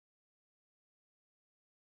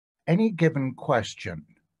any given question,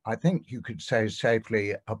 I think you could say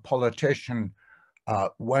safely, a politician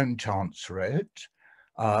won't answer it,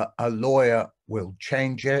 a lawyer will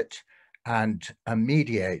change it, and a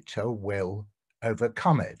mediator will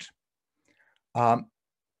overcome it.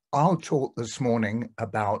 I'll talk this morning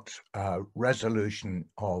about resolution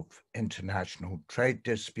of international trade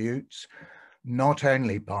disputes, not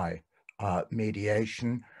only by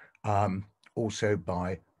mediation, also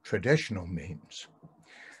by traditional means.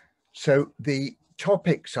 So the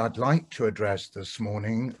topics I'd like to address this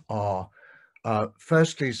morning are,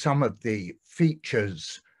 firstly, some of the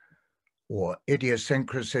features or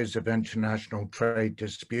idiosyncrasies of international trade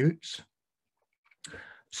disputes.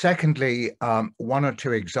 Secondly, one or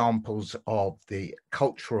two examples of the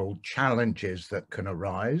cultural challenges that can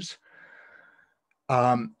arise,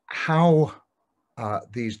 how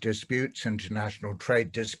these disputes, international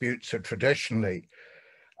trade disputes, are traditionally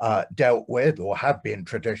dealt with or have been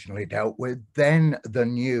traditionally dealt with, then the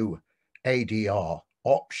new ADR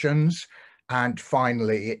options, and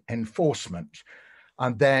finally enforcement.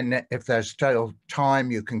 And then if there's still time,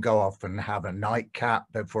 you can go off and have a nightcap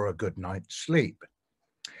before a good night's sleep.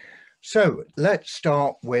 So let's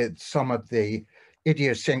start with some of the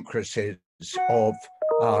idiosyncrasies of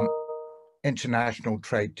international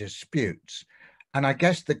trade disputes. And I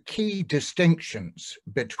guess the key distinctions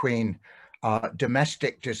between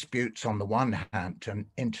domestic disputes on the one hand and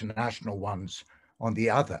international ones on the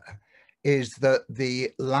other is that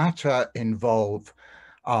the latter involve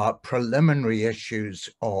preliminary issues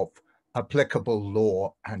of applicable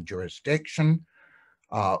law and jurisdiction,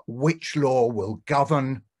 which law will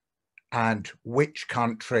govern, and which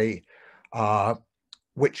country's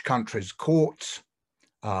courts,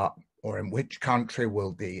 or in which country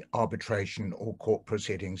will the arbitration or court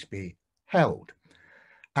proceedings be held.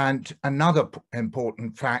 And another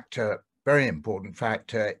important factor, very important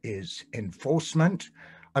factor, is enforcement.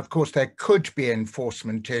 Of course, there could be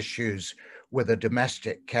enforcement issues with a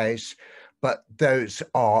domestic case, but those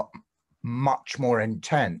are much more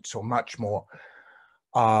intense or much more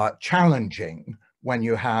challenging when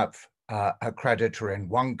you have a creditor in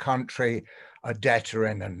one country, a debtor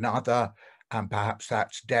in another, and perhaps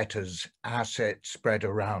that's debtor's assets spread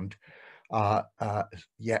around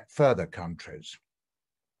yet further countries.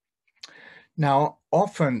 Now,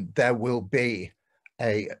 often there will be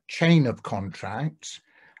a chain of contracts,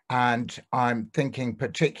 and I'm thinking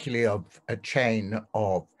particularly of a chain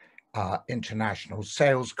of international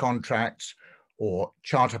sales contracts or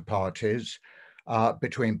charter parties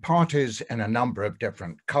between parties in a number of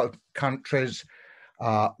different countries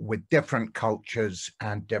with different cultures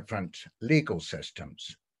and different legal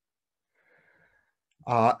systems.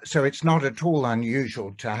 So it's not at all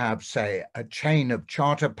unusual to have, say, a chain of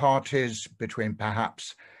charter parties between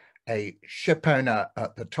perhaps a ship owner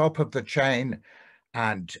at the top of the chain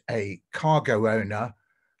and a cargo owner,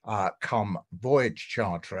 come voyage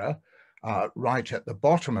charterer, right at the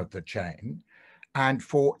bottom of the chain, and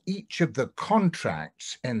for each of the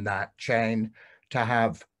contracts in that chain to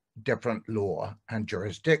have different law and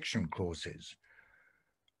jurisdiction clauses.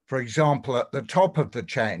 For example, at the top of the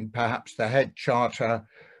chain, perhaps the head charter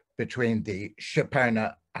between the ship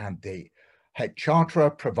owner and the head charterer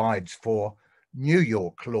provides for New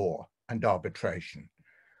York law and arbitration.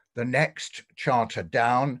 The next charter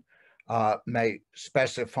down may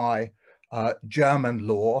specify German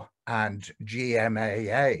law and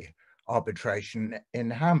GMAA arbitration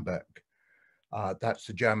in Hamburg. That's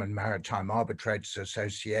the German Maritime Arbitrators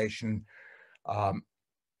Association.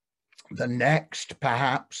 The next,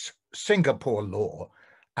 perhaps, Singapore law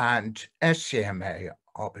and SCMA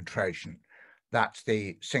arbitration. That's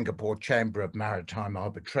the Singapore Chamber of Maritime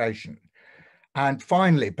Arbitration. And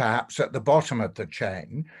finally, perhaps at the bottom of the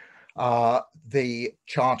chain, the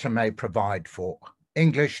charter may provide for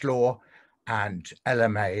English law and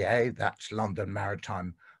LMAA, that's London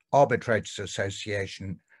Maritime Arbitrators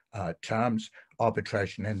Association terms,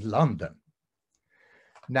 arbitration in London.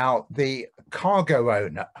 Now, the cargo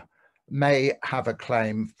owner may have a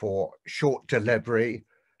claim for short delivery,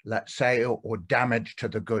 let's say, or damage to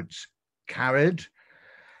the goods carried,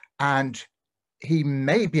 and he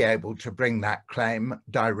may be able to bring that claim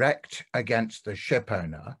direct against the ship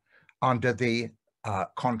owner under the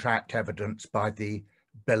contract evidence by the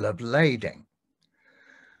bill of lading.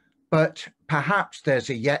 But perhaps there's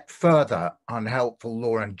a yet further unhelpful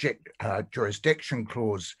law and jurisdiction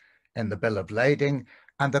clause in the bill of lading,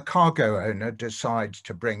 and the cargo owner decides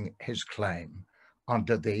to bring his claim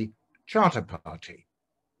under the charter party.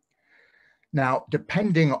 Now,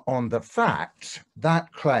 depending on the facts,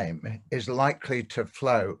 that claim is likely to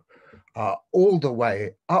flow all the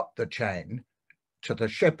way up the chain to the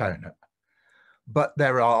ship owner. But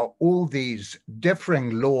there are all these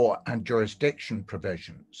differing law and jurisdiction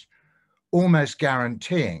provisions, almost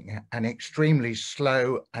guaranteeing an extremely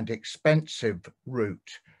slow and expensive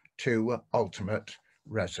route to ultimate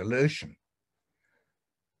resolution.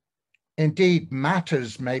 Indeed,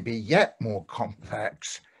 matters may be yet more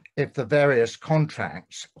complex if the various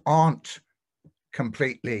contracts aren't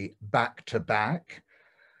completely back-to-back,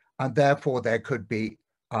 and therefore there could be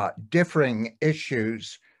differing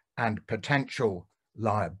issues and potential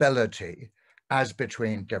liability as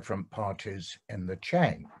between different parties in the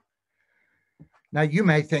chain. Now, you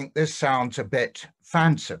may think this sounds a bit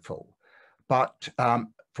fanciful, but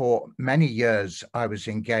for many years I was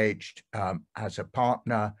engaged as a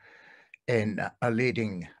partner in a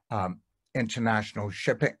leading international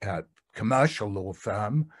shipping commercial law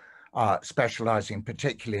firm, specializing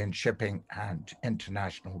particularly in shipping and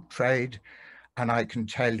international trade. And I can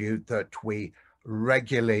tell you that we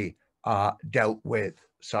regularly dealt with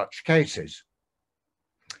such cases.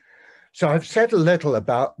 So I've said a little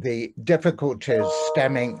about the difficulties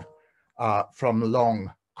stemming from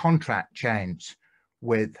long contract chains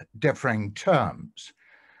with differing terms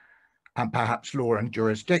and perhaps law and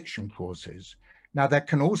jurisdiction clauses. Now, there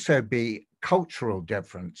can also be cultural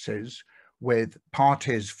differences with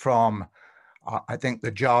parties from, I think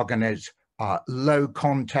the jargon is low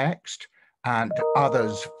context, and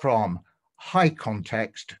others from high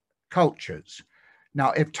context cultures.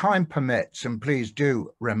 Now, if time permits, and please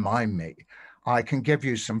do remind me, I can give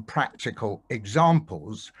you some practical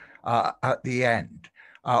examples at the end.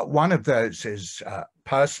 One of those is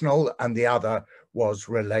personal, and the other was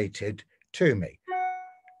related to me.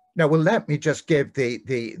 Now, well, let me just give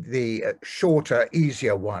the shorter,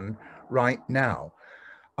 easier one right now.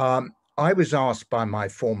 I was asked by my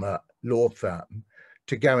former law firm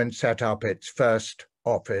to go and set up its first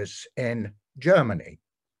office in Germany.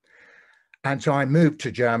 And so I moved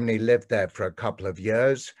to Germany, lived there for a couple of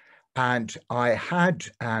years, and I had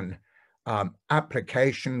an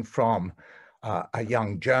application from a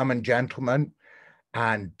young German gentleman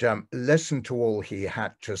and listened to all he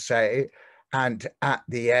had to say. And at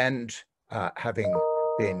the end, having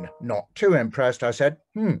been not too impressed, I said,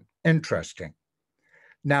 interesting.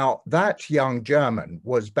 Now, that young German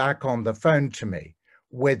was back on the phone to me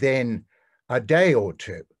within a day or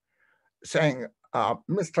two, saying,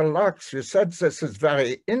 Mr. Lux, you said this is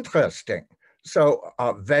very interesting. So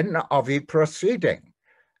when are we proceeding?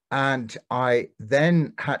 And I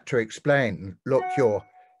then had to explain, look, your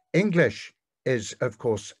English is, of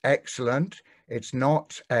course, excellent. It's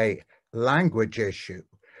not a language issue,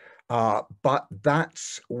 but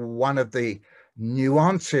that's one of the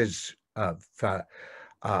nuances of the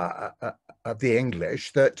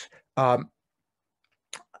English that,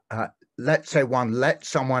 let's say, one lets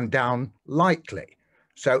someone down lightly.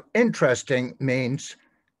 So interesting means,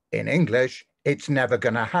 in English, it's never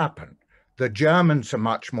going to happen. The Germans are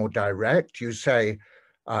much more direct. You say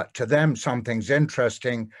to them something's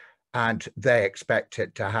interesting, and they expect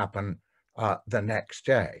it to happen the next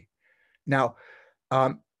day. Now,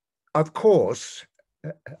 of course,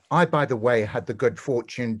 I, by the way, had the good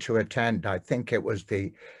fortune to attend, I think it was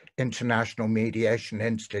the International Mediation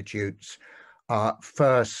Institute's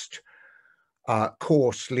first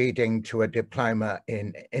course leading to a diploma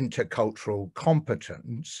in intercultural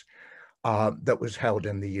competence that was held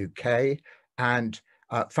in the UK. And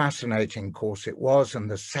fascinating course it was. And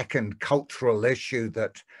the second cultural issue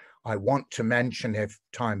that I want to mention, if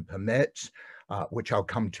time permits, which I'll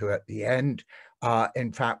come to at the end,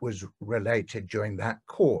 in fact, was related during that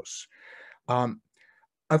course.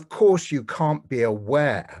 Of course, you can't be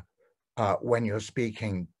aware when you're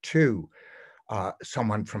speaking to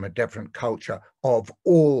someone from a different culture of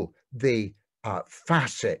all the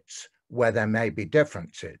facets where there may be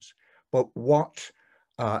differences. But what,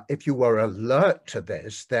 if you were alert to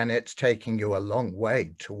this, then it's taking you a long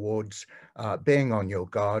way towards being on your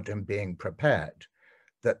guard and being prepared,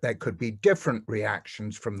 that there could be different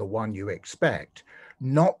reactions from the one you expect,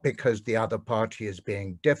 not because the other party is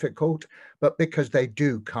being difficult, but because they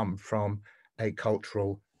do come from a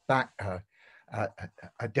cultural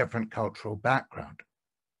a different cultural background.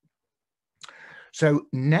 So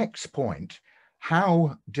next point,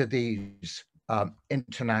 how do these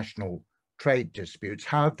international trade disputes,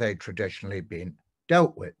 how have they traditionally been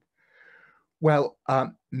dealt with? Well,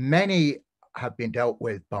 many have been dealt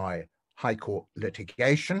with by high court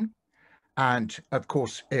litigation. And of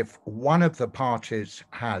course, if one of the parties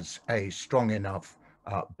has a strong enough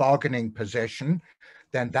bargaining position,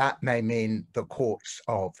 then that may mean the courts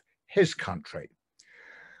of his country.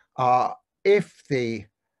 If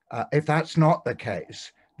that's not the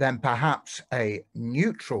case, then perhaps a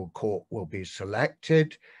neutral court will be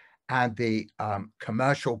selected, and the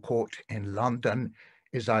commercial court in London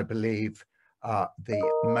is, I believe,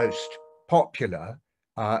 the most popular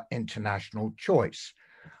international choice.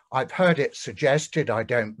 I've heard it suggested, I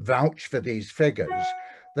don't vouch for these figures,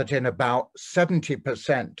 that in about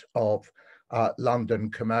 70% of London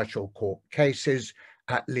commercial court cases,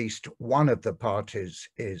 at least one of the parties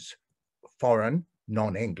is foreign,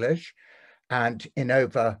 non-English, and in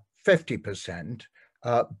over 50%,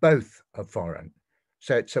 both are foreign.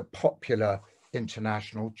 So it's a popular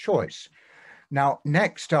international choice. Now,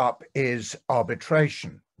 next up is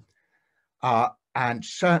arbitration. And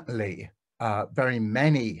certainly very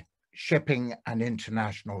many shipping and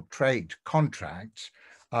international trade contracts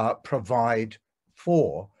provide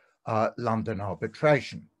for London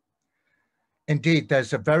arbitration. Indeed,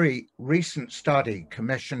 there's a very recent study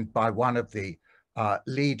commissioned by one of the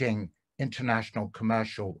leading international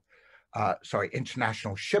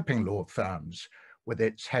international shipping law firms with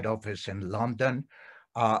its head office in London,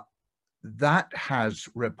 that has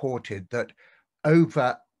reported that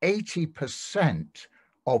over 80%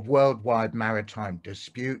 of worldwide maritime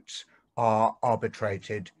disputes are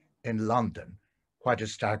arbitrated in London, quite a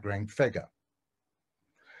staggering figure.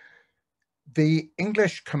 The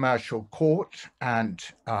English Commercial Court and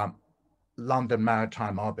London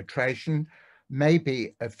Maritime Arbitration may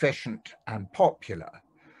be efficient and popular,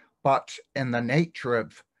 but in the nature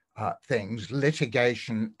of things,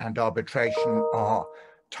 litigation and arbitration are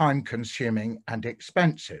time-consuming and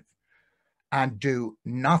expensive and do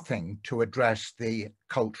nothing to address the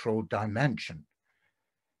cultural dimension.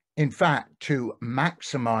 In fact, to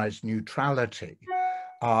maximize neutrality,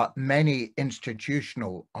 many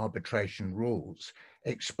institutional arbitration rules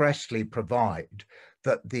expressly provide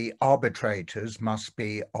that the arbitrators must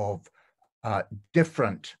be of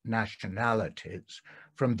different nationalities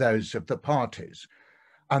from those of the parties.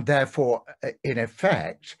 And therefore, in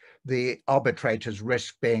effect, the arbitrators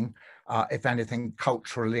risk being, if anything,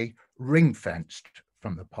 culturally ring-fenced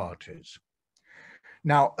from the parties.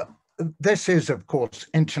 Now, this is, of course,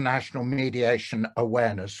 International Mediation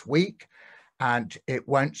Awareness Week, and it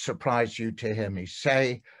won't surprise you to hear me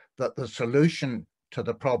say that the solution to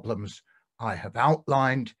the problems I have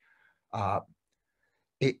outlined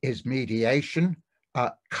is mediation,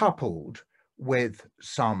 coupled with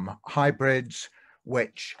some hybrids,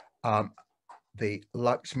 which the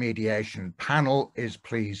Lux Mediation Panel is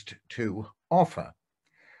pleased to offer.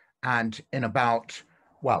 And in about,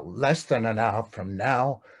 well, less than an hour from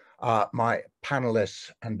now, my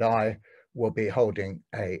panelists and I will be holding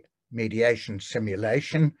a mediation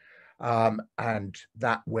simulation, and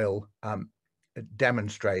that will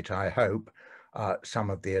demonstrate, I hope,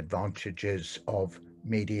 some of the advantages of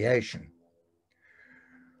mediation.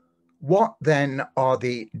 What then are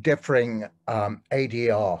the differing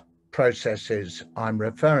ADR processes I'm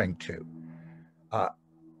referring to?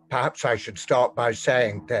 Perhaps I should start by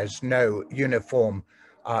saying there's no uniform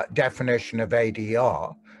definition of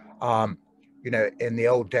ADR. You know, in the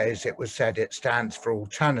old days, it was said it stands for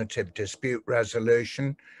Alternative Dispute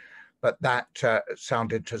Resolution, but that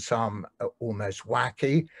sounded to some almost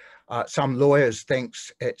wacky. Some lawyers think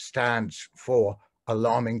it stands for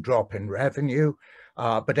Alarming Drop in Revenue,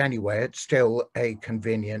 but anyway, it's still a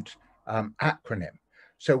convenient acronym.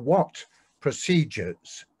 So what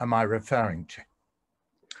procedures am I referring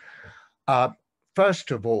to?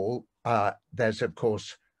 First of all, there's, of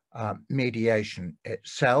course, mediation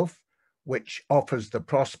itself, which offers the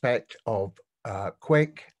prospect of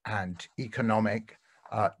quick and economic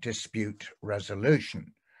dispute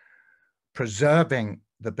resolution, preserving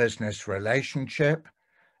the business relationship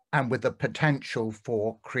and with the potential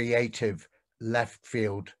for creative left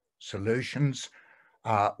field solutions,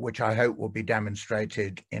 which I hope will be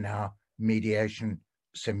demonstrated in our mediation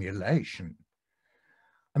simulation.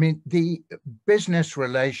 I mean, the business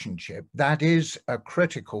relationship, that is a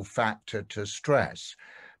critical factor to stress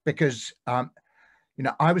because, you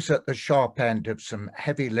know, I was at the sharp end of some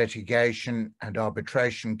heavy litigation and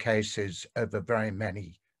arbitration cases over very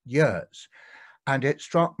many years. And it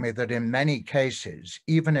struck me that in many cases,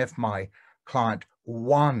 even if my client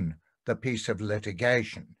won the piece of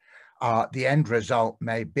litigation, the end result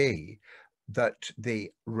may be that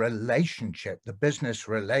the relationship, the business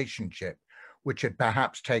relationship, which had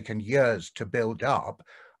perhaps taken years to build up,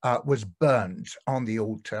 was burned on the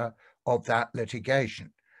altar of that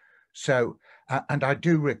litigation. So, and I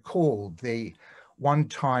do recall the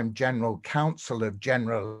one-time General Counsel of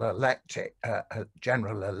General Electric,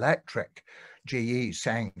 GE,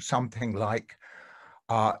 saying something like,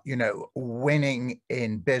 you know, winning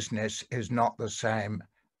in business is not the same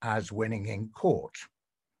as winning in court.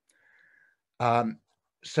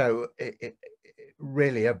 So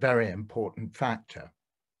really a very important factor.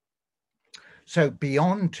 So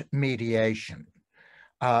beyond mediation,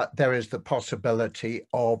 there is the possibility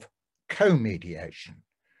of co-mediation.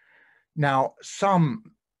 Now,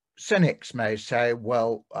 some cynics may say,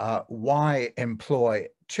 well, why employ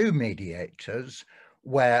two mediators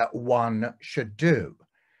where one should do?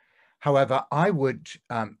 However, I would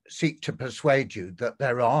seek to persuade you that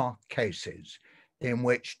there are cases in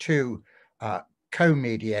which two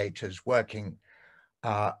co-mediators working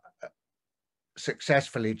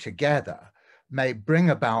successfully together may bring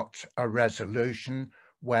about a resolution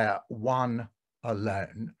where one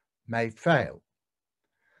alone may fail.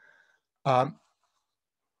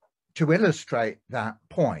 To illustrate that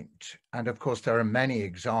point, and of course there are many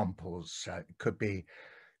examples, it could be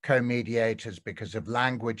co-mediators because of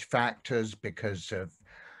language factors, because of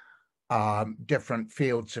different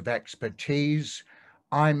fields of expertise.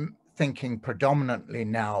 I'm thinking predominantly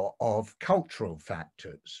now of cultural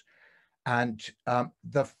factors. And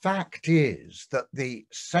the fact is that the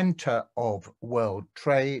center of world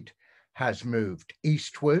trade has moved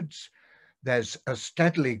eastwards. There's a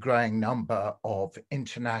steadily growing number of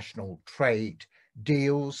international trade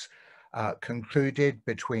deals concluded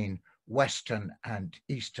between Western and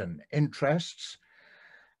Eastern interests.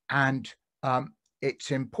 And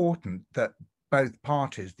it's important that both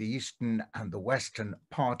parties, the Eastern and the Western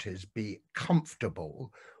parties, be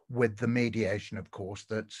comfortable with the mediation, of course,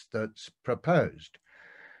 that's proposed.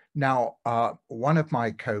 Now, one of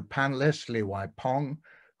my co-panelists, Li Weipeng,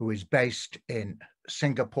 who is based in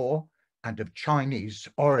Singapore and of Chinese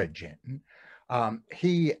origin,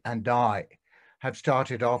 he and I have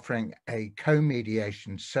started offering a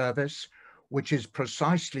co-mediation service, which is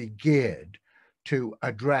precisely geared to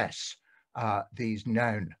address these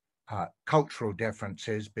known cultural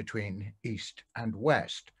differences between East and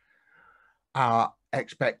West. Our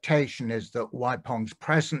expectation is that Weipeng's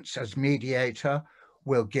presence as mediator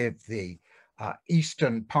will give the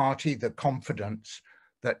Eastern party the confidence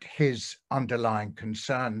that his underlying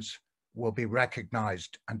concerns will be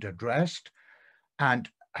recognized and addressed, and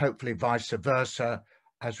hopefully vice versa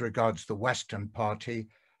as regards the Western party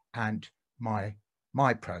and my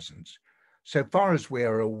presence. So far as we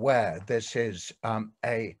are aware, this is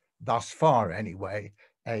thus far anyway,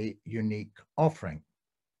 a unique offering.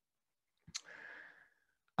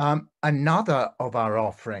 Another of our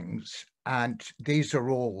offerings, and these are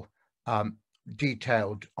all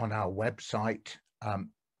detailed on our website,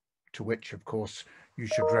 to which of course you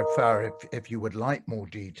should refer if you would like more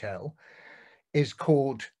detail, is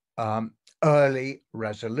called early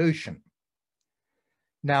resolution.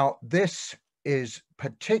 Now, this is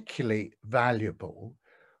particularly valuable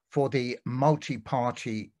for the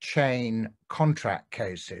multi-party chain contract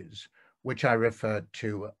cases, which I referred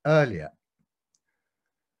to earlier.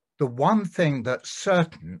 The one thing that's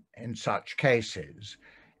certain in such cases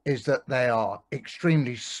is that they are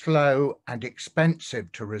extremely slow and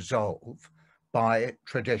expensive to resolve by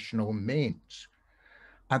traditional means.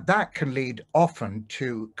 And that can lead often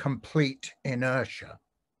to complete inertia.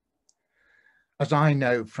 As I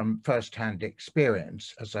know from firsthand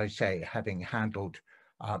experience, as I say, having handled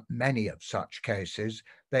many of such cases,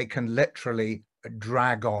 they can literally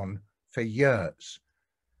drag on for years.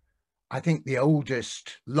 I think the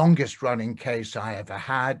longest running case I ever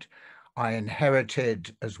had, I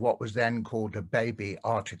inherited as what was then called a baby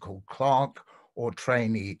article clerk or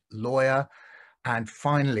trainee lawyer, and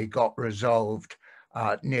finally got resolved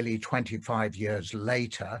nearly 25 years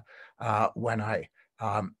later when I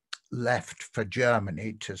left for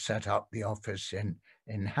Germany to set up the office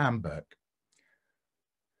in Hamburg.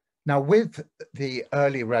 Now, with the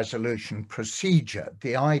early resolution procedure,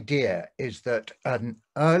 the idea is that an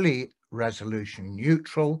early resolution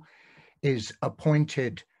neutral is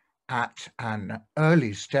appointed at an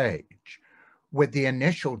early stage with the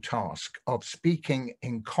initial task of speaking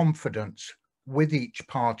in confidence with each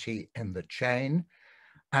party in the chain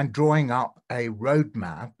and drawing up a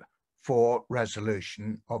roadmap for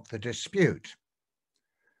resolution of the dispute.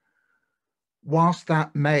 Whilst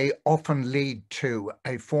that may often lead to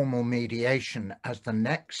a formal mediation as the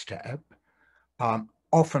next step,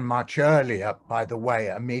 often much earlier, by the way,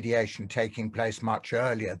 a mediation taking place much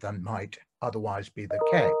earlier than might otherwise be the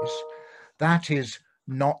case, that is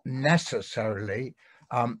not necessarily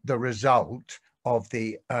the result of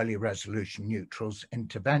the early resolution neutral's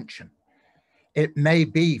intervention. It may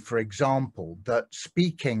be, for example, that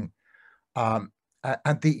speaking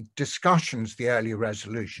and the discussions the early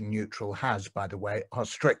resolution neutral has, by the way, are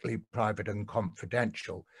strictly private and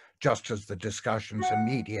confidential, just as the discussions a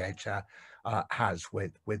mediator has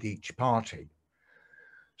with each party.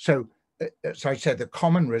 So as I said, the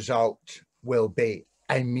common result will be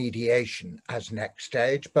a mediation as next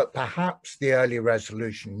stage, but perhaps the early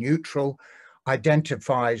resolution neutral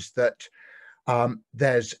identifies that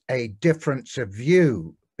there's a difference of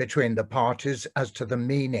view between the parties as to the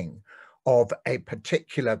meaning of a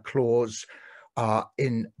particular clause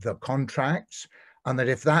in the contracts, and that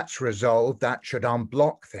if that's resolved, that should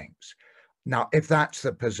unblock things. Now, if that's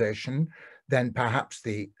the position, then perhaps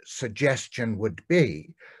the suggestion would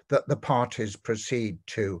be that the parties proceed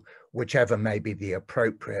to whichever may be the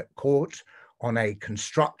appropriate court on a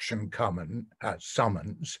construction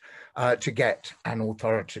summons to get an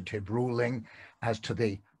authoritative ruling as to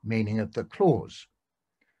the meaning of the clause.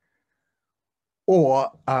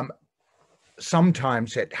 Or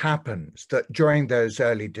sometimes it happens that during those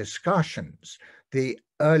early discussions, the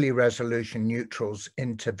early resolution neutral's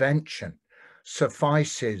intervention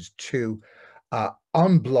suffices to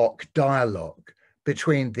unblock dialogue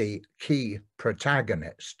between the key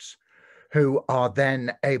protagonists, who are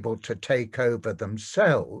then able to take over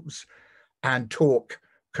themselves and talk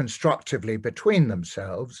constructively between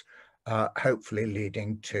themselves, hopefully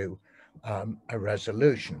leading to a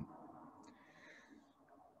resolution.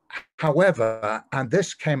 However, and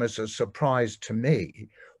this came as a surprise to me,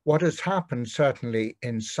 what has happened certainly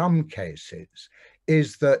in some cases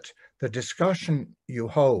is that the discussion you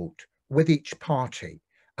hold with each party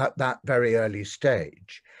at that very early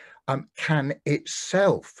stage can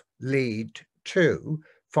itself lead to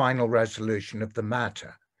final resolution of the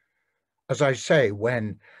matter. As I say,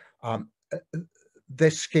 when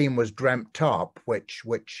this scheme was dreamt up, which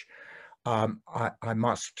I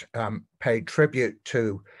must pay tribute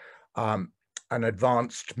to an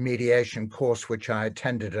advanced mediation course which I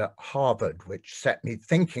attended at Harvard, which set me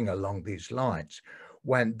thinking along these lines.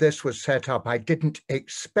 When this was set up, I didn't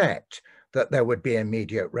expect that there would be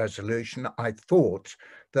immediate resolution. I thought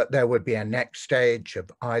that there would be a next stage of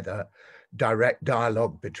either direct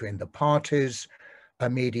dialogue between the parties, a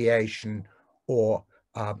mediation, or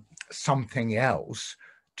something else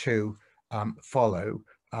to follow,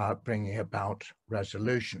 bringing about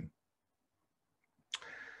resolution.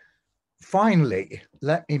 Finally,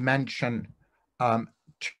 let me mention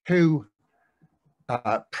two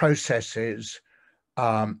processes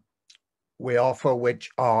we offer which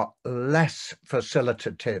are less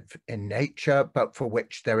facilitative in nature, but for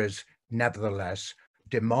which there is nevertheless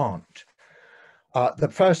demand. The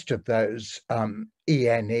first of those,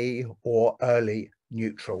 ENE, or early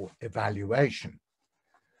neutral evaluation.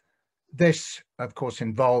 This, of course,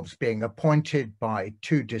 involves being appointed by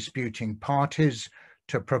two disputing parties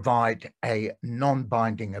to provide a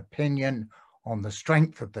non-binding opinion on the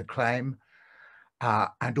strength of the claim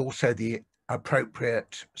and also the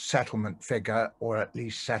appropriate settlement figure, or at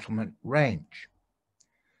least settlement range.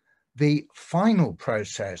 The final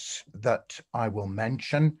process that I will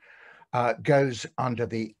mention goes under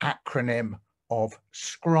the acronym of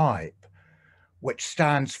SCRIBE, which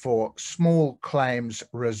stands for Small Claims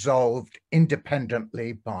Resolved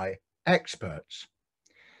Independently by Experts.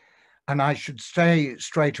 And I should say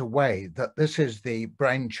straight away that this is the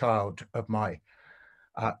brainchild of my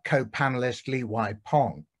co-panelist, Li Wai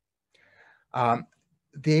Pong. The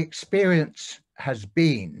experience has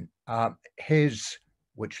been his,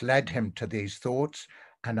 which led him to these thoughts,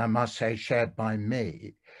 and I must say shared by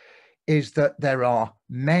me, is that there are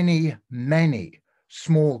many, many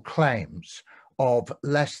small claims of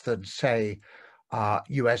less than, say,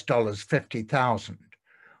 US dollars 50,000,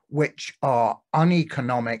 which are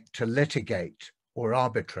uneconomic to litigate or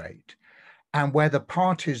arbitrate, and where the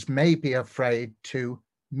parties may be afraid to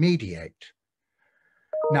mediate.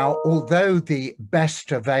 Now, although the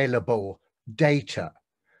best available data,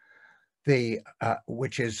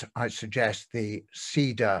 which is, I suggest, the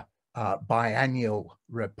CEDA biannual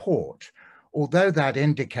report, although that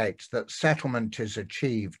indicates that settlement is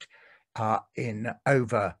achieved in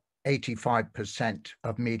over 85%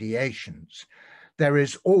 of mediations, there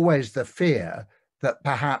is always the fear that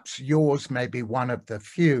perhaps yours may be one of the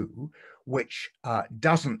few which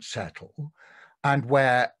doesn't settle, and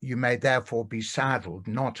where you may therefore be saddled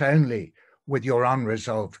not only with your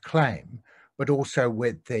unresolved claim, but also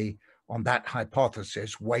with the, on that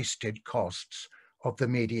hypothesis, wasted costs of the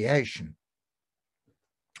mediation.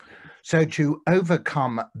 So to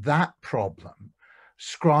overcome that problem,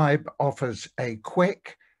 SCRIBE offers a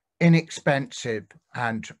quick, inexpensive,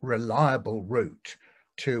 and reliable route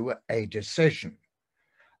to a decision,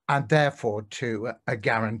 and therefore to a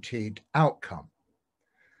guaranteed outcome.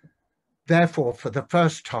 Therefore, for the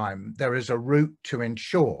first time, there is a route to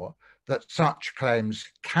ensure that such claims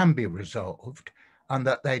can be resolved and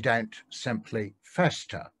that they don't simply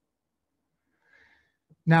fester.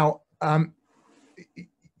 Now,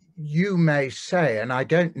 you may say, and I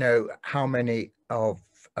don't know how many of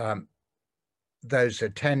those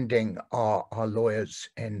attending are lawyers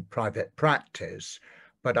in private practice,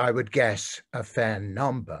 but I would guess a fair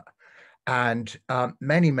number. And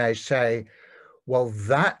many may say, well,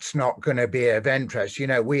 that's not going to be of interest. You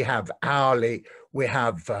know, we have hourly, we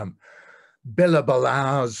have billable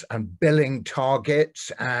hours and billing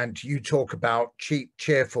targets, and you talk about cheap,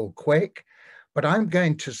 cheerful, quick. But I'm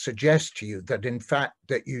going to suggest to you that, in fact,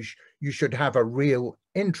 that you should have a real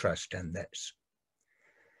interest in this.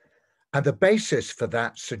 And the basis for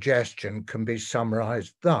that suggestion can be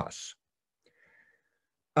summarized thus.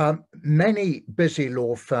 Many busy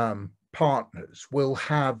law firm partners will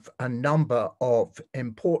have a number of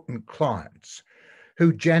important clients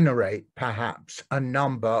who generate perhaps a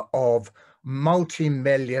number of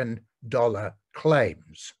multi-million-dollar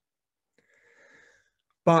claims.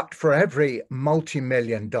 But for every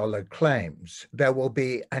multi-million-dollar claims, there will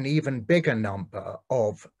be an even bigger number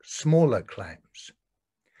of smaller claims.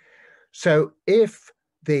 So if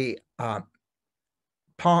the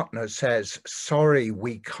partner says, sorry,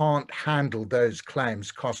 we can't handle those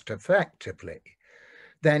claims cost effectively,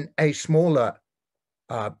 then a smaller,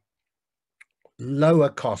 lower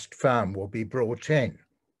cost firm will be brought in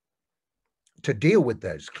to deal with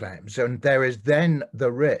those claims. And there is then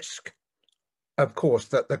the risk, of course,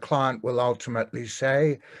 that the client will ultimately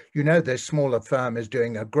say, you know, this smaller firm is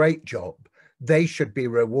doing a great job. They should be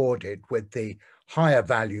rewarded with the higher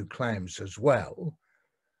value claims as well.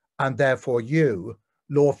 And therefore you,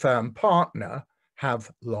 law firm partner,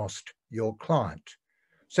 have lost your client.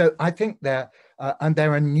 So I think and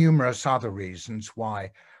there are numerous other reasons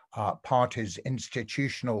why parties,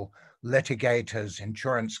 institutional litigators,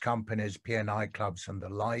 insurance companies, P&I clubs and the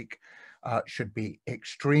like should be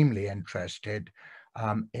extremely interested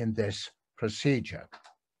in this procedure.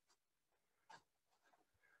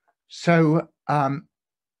 So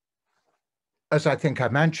as I think I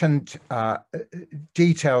mentioned,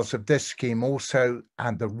 details of this scheme also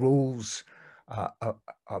and the rules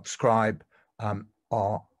of Scribe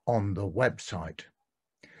are on the website.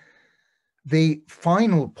 The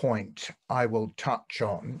final point I will touch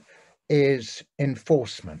on is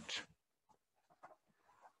enforcement.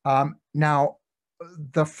 Now,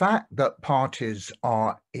 the fact that parties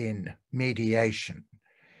are in mediation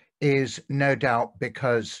is no doubt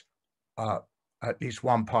because at least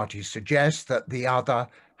one party suggests that the other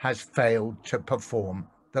has failed to perform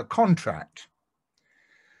the contract.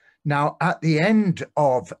 Now, at the end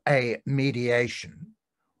of a mediation,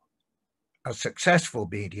 a successful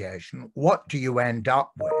mediation, what do you end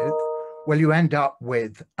up with? Well, you end up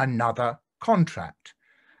with another contract.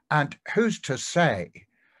 And who's to say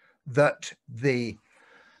that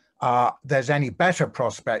there's any better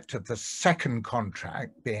prospect of the second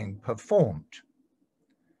contract being performed?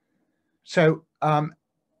 So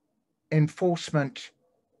enforcement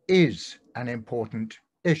is an important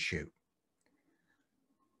issue.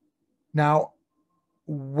 Now,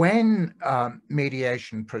 when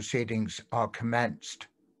mediation proceedings are commenced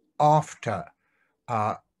after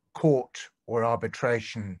court or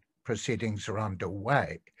arbitration proceedings are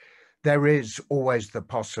underway, there is always the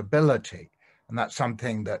possibility, and that's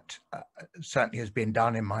something that certainly has been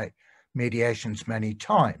done in my mediations many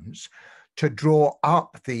times, to draw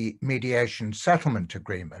up the mediation settlement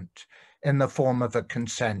agreement in the form of a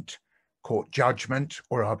consent court judgment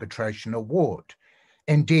or arbitration award.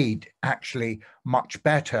 Indeed, actually much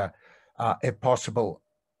better, if possible,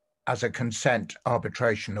 as a consent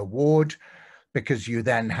arbitration award, because you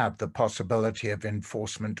then have the possibility of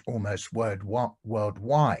enforcement almost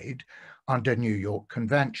worldwide under New York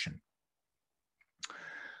Convention.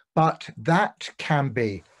 But that can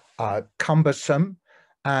be cumbersome,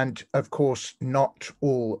 and of course, not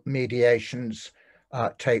all mediations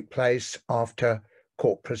take place after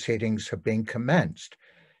court proceedings have been commenced.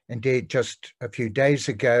 Indeed, just a few days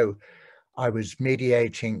ago, I was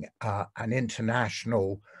mediating an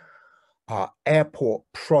international airport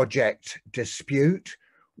project dispute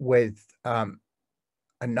with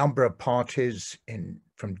a number of parties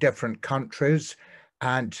from different countries,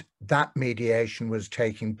 and that mediation was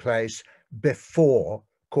taking place before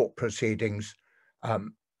court proceedings.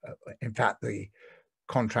 In fact, the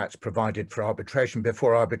contracts provided for arbitration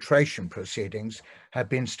before arbitration proceedings had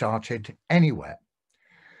been started anywhere.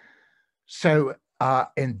 So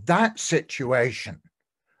in that situation,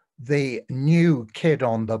 the new kid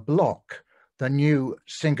on the block,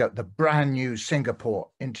 the brand new Singapore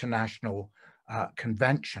International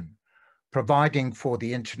Convention, providing for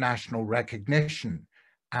the international recognition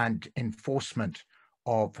and enforcement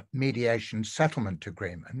of mediation settlement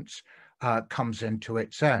agreements, comes into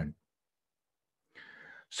its own.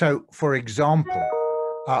 So, for example,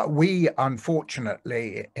 we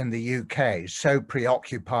unfortunately in the UK, so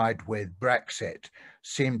preoccupied with Brexit,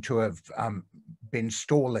 seem to have been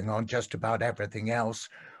stalling on just about everything else.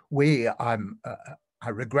 I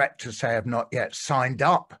regret to say, have not yet signed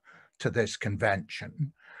up to this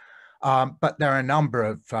convention. But there are a number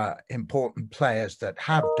of important players that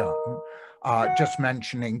have done, just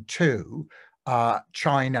mentioning two,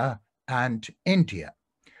 China and India.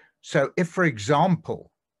 So if, for example,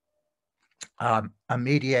 a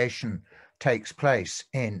mediation takes place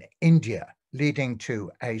in India leading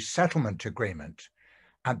to a settlement agreement,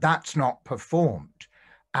 and that's not performed,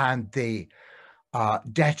 and the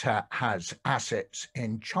debtor has assets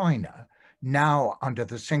in China, now under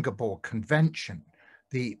the Singapore Convention,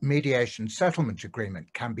 the mediation settlement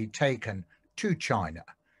agreement can be taken to China,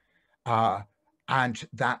 and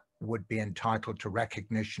that would be entitled to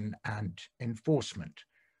recognition and enforcement.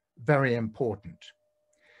 Very important.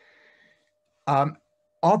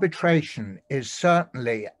 Arbitration is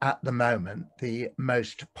certainly at the moment the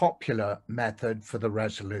most popular method for the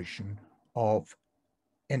resolution of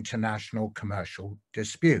international commercial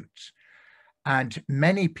disputes. And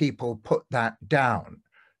many people put that down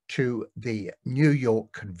to the New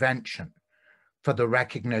York Convention for the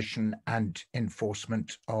recognition and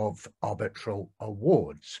enforcement of arbitral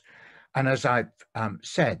awards. And as I've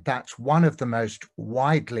said, that's one of the most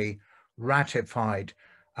widely ratified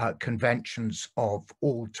conventions of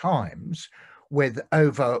all times, with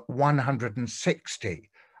over 160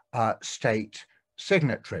 state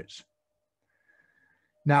signatories.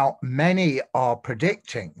 Now, many are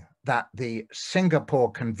predicting that the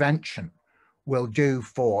Singapore Convention will do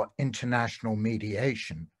for international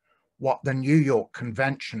mediation what the New York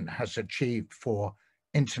Convention has achieved for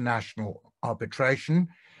international arbitration,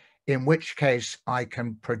 in which case I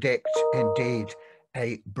can predict indeed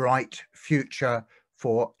a bright future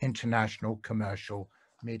for international commercial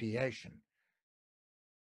mediation.